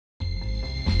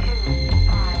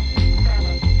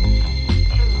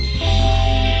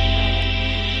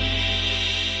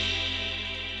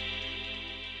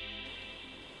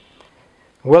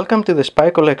Welcome to the Spy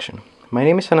Collection. My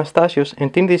name is Anastasios,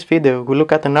 and in this video we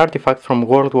look at an artifact from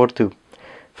World War II.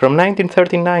 From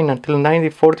 1939 until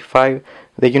 1945,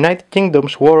 the United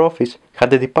Kingdom's War Office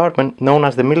had a department known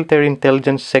as the Military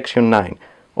Intelligence Section 9,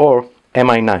 or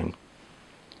MI9.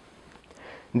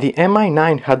 The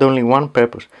MI9 had only one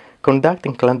purpose: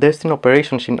 conducting clandestine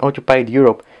operations in occupied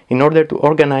Europe in order to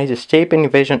organize escape and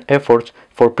evasion efforts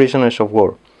for prisoners of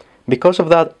war. Because of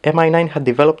that, MI9 had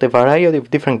developed a variety of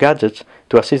different gadgets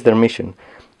to assist their mission.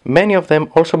 Many of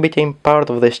them also became part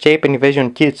of the escape and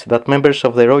evasion kits that members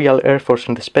of the Royal Air Force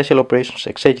and the Special Operations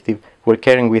Executive were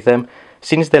carrying with them,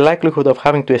 since the likelihood of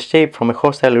having to escape from a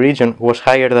hostile region was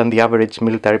higher than the average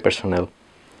military personnel.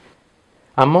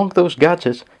 Among those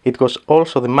gadgets, it was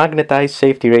also the magnetized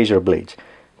safety razor blades.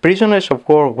 Prisoners of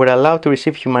war were allowed to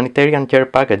receive humanitarian care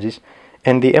packages,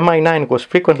 and the MI9 was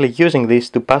frequently using these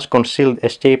to pass concealed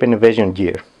escape and evasion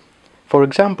gear. For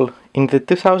example, in the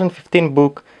 2015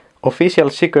 book Official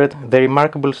Secret: The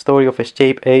Remarkable Story of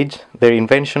Escape Aids, Their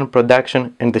Invention,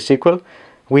 Production and the Sequel,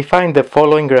 we find the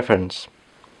following reference.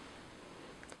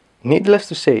 Needless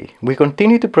to say, we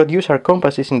continue to produce our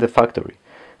compasses in the factory.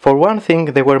 For one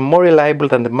thing, they were more reliable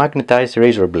than the magnetized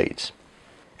razor blades.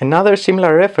 Another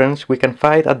similar reference we can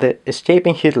find at the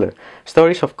Escaping Hitler,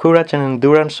 Stories of Courage and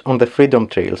Endurance on the Freedom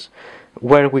Trails,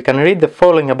 where we can read the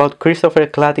following about Christopher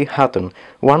Clayton Hutton,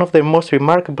 one of the most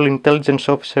remarkable intelligence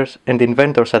officers and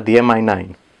inventors at the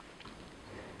MI9.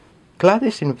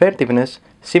 Clayton's inventiveness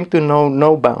seemed to know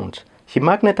no bounds. He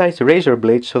magnetized razor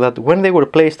blades so that when they were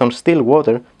placed on still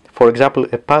water, for example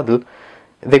a paddle,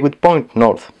 they would point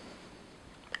north.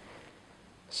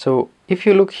 So if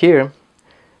you look here,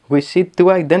 we see two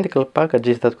identical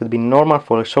packages that would be normal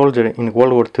for a soldier in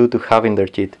World War II to have in their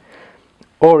kit,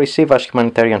 or receive as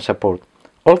humanitarian support.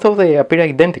 Although they appear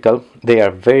identical, they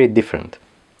are very different.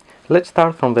 Let's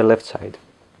start from the left side.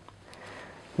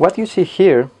 What you see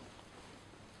here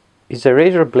is a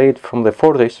razor blade from the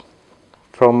 40s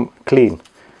from KLEEN.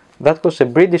 That was a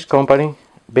British company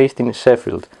based in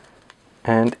Sheffield.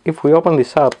 And if we open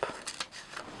this up,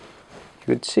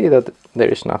 you would see that there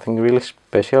is nothing really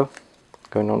special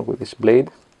going on with this blade.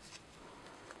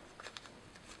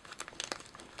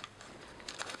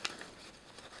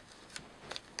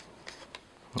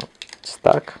 It's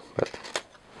stuck, but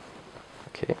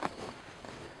okay.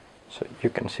 So you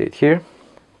can see it here.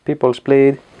 People's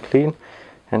blade, KLEEN,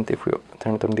 and if we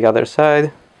turn it on the other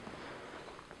side,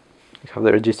 we have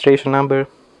the registration number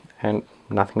and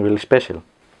nothing really special.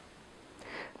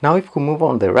 Now if we move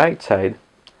on the right side,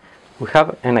 we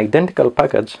have an identical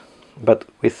package but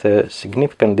with a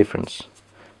significant difference.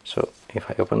 So if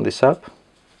I open this up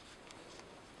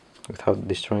without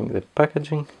destroying the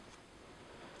packaging,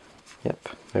 yep,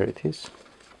 there it is.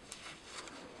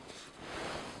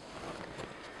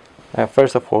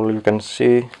 First of all, you can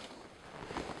see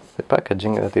the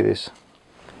packaging, that it is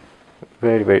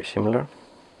very similar.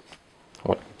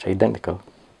 Well, it's identical.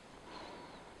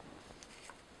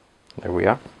 There we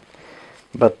are.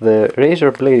 But the razor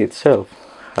blade itself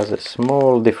has a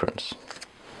small difference.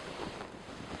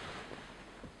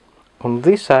 On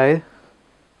this side,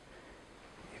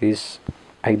 it is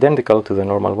identical to the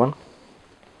normal one,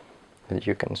 as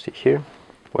you can see here.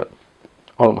 Well,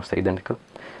 almost identical.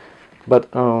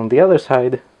 But on the other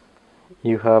side,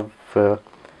 you have the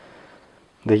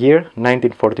year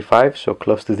 1945, so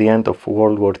close to the end of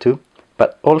World War II,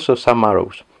 but also some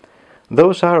arrows.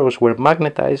 Those arrows were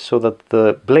magnetized so that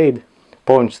the blade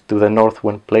points to the north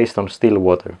when placed on still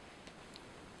water.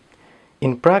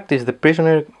 In practice, the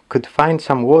prisoner could find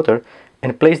some water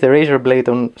and place the razor blade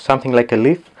on something like a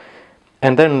leaf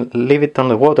and then leave it on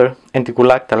the water, and it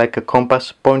will act like a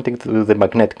compass pointing to the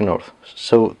magnetic north.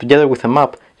 So together with a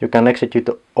map, you can execute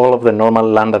all of the normal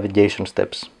land navigation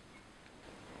steps.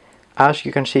 As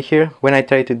you can see here, when I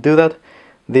try to do that,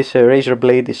 this razor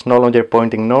blade is no longer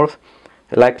pointing north.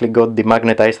 It likely got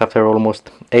demagnetized after almost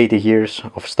 80 years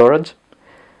of storage.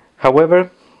 However,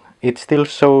 it still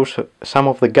shows some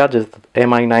of the gadgets that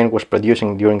MI9 was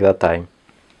producing during that time.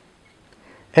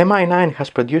 MI9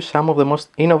 has produced some of the most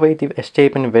innovative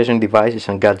escape and evasion devices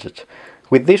and gadgets,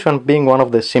 with this one being one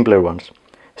of the simpler ones.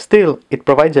 Still, it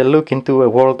provides a look into a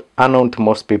world unknown to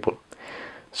most people.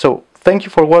 So, thank you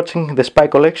for watching the Spy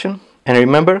Collection, and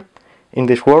remember, in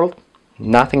this world,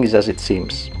 nothing is as it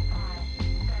seems.